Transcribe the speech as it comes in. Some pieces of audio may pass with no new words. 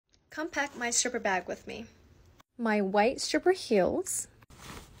Come pack my stripper bag with me. My white stripper heels.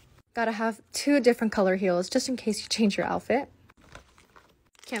 Gotta have 2 different color heels just in case you change your outfit.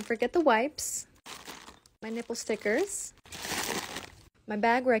 Can't forget the wipes. My nipple stickers. My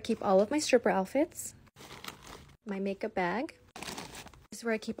bag where I keep all of my stripper outfits. My makeup bag. This is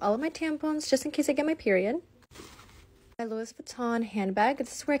where I keep all of my tampons just in case I get my period. My Louis Vuitton handbag.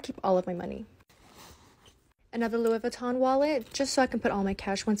 This is where I keep all of my money. Another Louis Vuitton wallet, just so I can put all my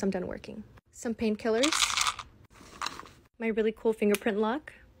cash once I'm done working. Some painkillers. My really cool fingerprint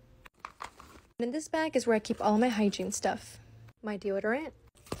lock. And in this bag is where I keep all my hygiene stuff. My deodorant.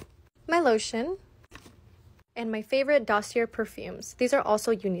 My lotion. And my favorite Dossier perfumes. These are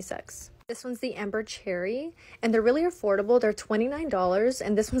also unisex. This one's the Amber Cherry, and they're really affordable. They're $29,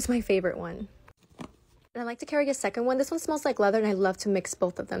 and this one's my favorite one. And I like to carry a second one. This one smells like leather, and I love to mix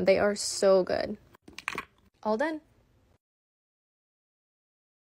both of them. They are so good. All done.